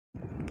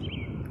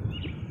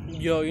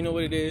Yo, you know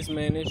what it is,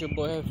 man? It's your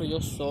boy Head for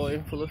Your Soul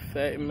and Full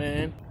Effect,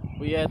 man.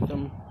 We at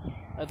the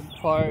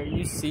park.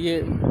 You see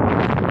it.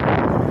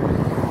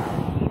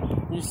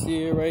 You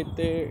see it right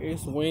there.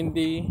 It's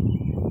windy.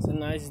 It's a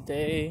nice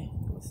day.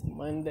 It's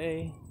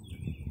Monday.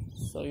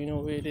 So you know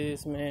what it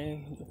is,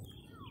 man.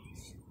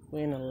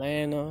 We're in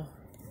Atlanta,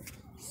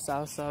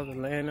 South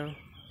Atlanta.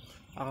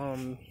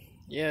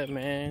 Yeah,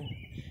 man.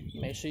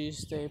 Make sure you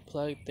stay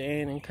plugged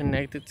in and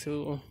connected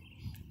to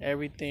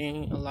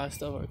everything. A lot of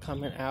stuff are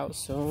coming out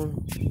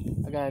soon.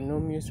 I got a new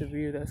music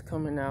video that's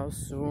coming out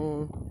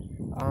soon.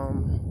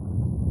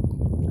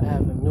 I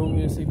have a new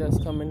music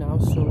that's coming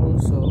out soon.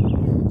 So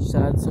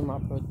shout out to my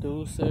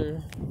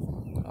producer.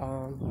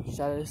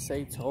 Shout out to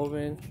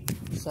Saytoven.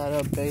 Shout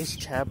out Bass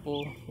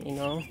Chapel. You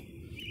know.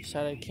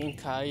 Shout out King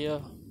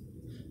Kaya.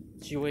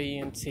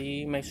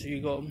 GWANT. Make sure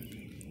you go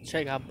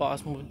check out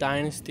Boss Move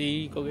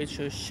Dynasty. Go get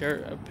your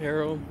shirt,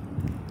 apparel.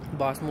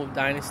 Boss Move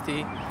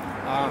Dynasty.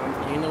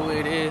 You know what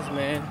it is,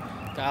 man.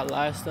 Got a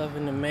lot of stuff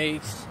in the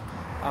makes.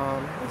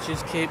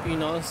 Just keep, you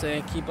know what I'm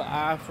saying, keep an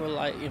eye for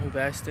like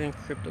investing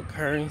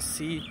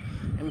cryptocurrency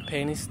and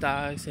penny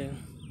stocks, and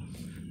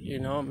you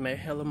know, make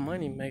hella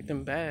money, make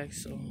them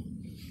bags. So,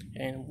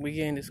 and we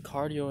getting this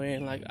cardio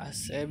in, like I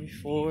said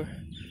before.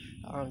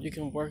 You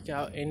can work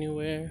out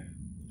anywhere,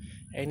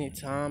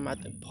 anytime,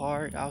 at the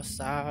park,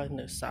 outside, in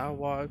the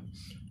sidewalk.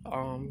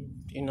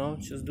 You know,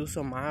 just do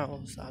some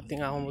miles. I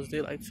think I almost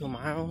did like 2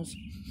 miles.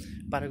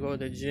 About to go to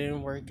the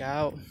gym, work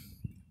out,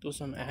 do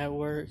some ab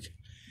work,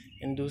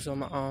 and do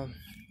some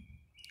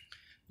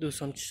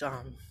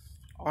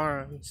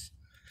arms,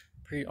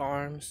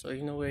 pre-arms. So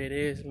you know what it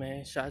is,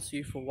 man. Shout out to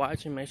you for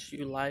watching. Make sure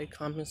you like,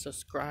 comment,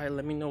 subscribe.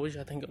 Let me know what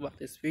y'all think about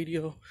this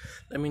video.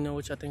 Let me know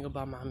what y'all think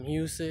about my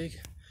music.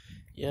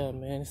 Yeah,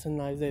 man, it's a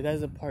nice day.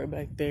 That's the park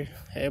back there.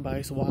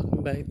 Everybody's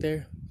walking back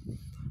there.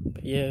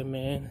 But yeah,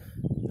 man,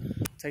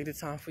 take the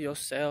time for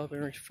yourself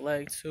and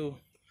reflect too.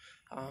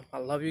 I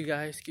love you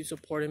guys. Keep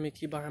supporting me.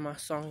 Keep buying my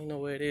song. You know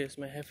what it is,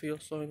 man. Head for Your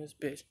Soul in this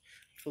bitch.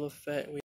 Full Effect.